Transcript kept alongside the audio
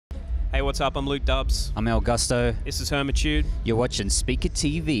Hey, what's up? I'm Luke Dubs. I'm Augusto. This is Hermitude. You're watching Speaker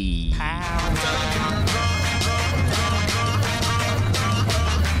TV.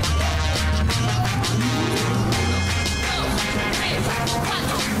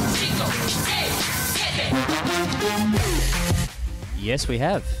 Yes, we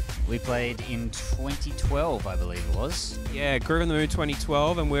have. We played in 2012, I believe it was. Yeah, Groovin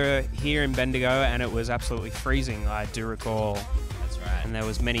 2012, and we're here in Bendigo, and it was absolutely freezing, I do recall. That's right. And there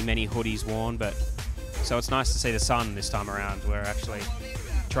was many hoodies worn, but so it's nice to see the sun this time around. We're actually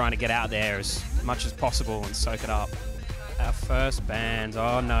trying to get out there as much as possible and soak it up. Our first band,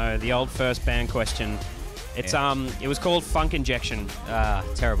 oh no, the old first band question. It's it was called Funk Injection.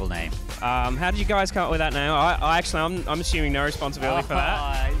 Terrible name. How did you guys come up with that name? I actually, I'm assuming no responsibility for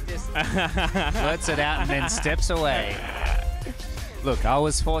that. He just blurts it out and then steps away. Look, I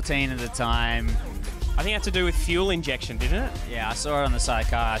was 14 at the time. I think it had to do with fuel injection, didn't it? Yeah, I saw it on the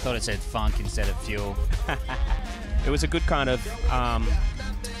sidecar. I thought it said funk instead of fuel. It was a good kind of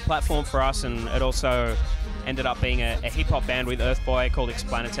platform for us, and it also ended up being a hip-hop band with Urthboy called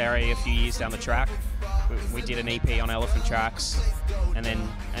Explanatory a few years down the track. We did an EP on Elefant Traks, and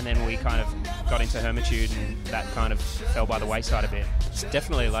then we kind of got into Hermitude, and that kind of fell by the wayside a bit. It's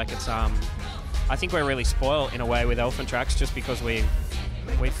definitely like it's I think we're really spoiled in a way with Elefant Traks, just because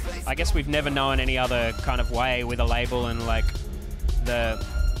I guess we've never known any other kind of way with a label, and like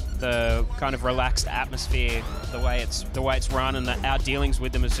the kind of relaxed atmosphere, the way it's run, and our dealings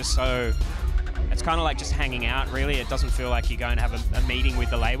with them is just so. It's kind of like just hanging out, really. It doesn't feel like you're going to have a meeting with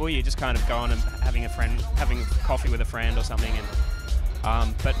the label. You're just kind of going and having coffee with a friend or something.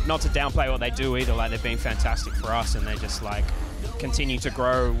 And but not to downplay what they do either. Like, they've been fantastic for us, and they just like continue to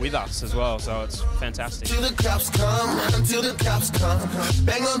grow with us as well. So it's fantastic. Until the cops come,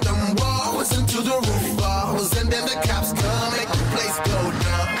 bang on them walls until the roof falls, and then the cops come, make the place go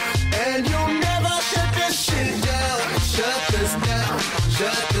down, and you'll never shut this shit down. Shut this down,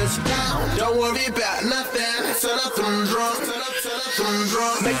 shut this down. Don't worry about nothing. Turn up them drums,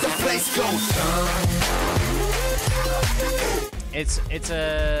 make the place go down. It's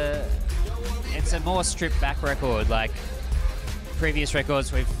a more stripped back record. Like previous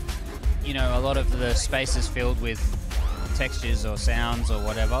records, we've, a lot of the space is filled with textures or sounds or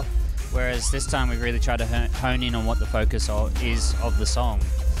whatever. Whereas this time we've really tried to hone in on what the focus is of the song,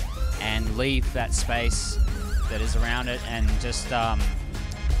 and leave that space that is around it, and just that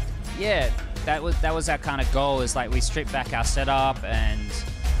was our kind of goal. Is like we stripped back our setup, and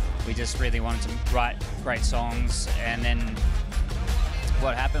we just really wanted to write great songs. And then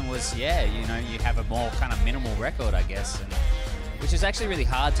what happened was, you have a more kind of minimal record, I guess, and which is actually really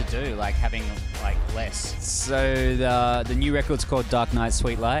hard to do, like having like less. So the new record's called Dark Night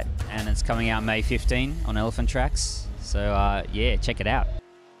Sweet Light, and it's coming out May 15 on Elefant Traks. So check it out.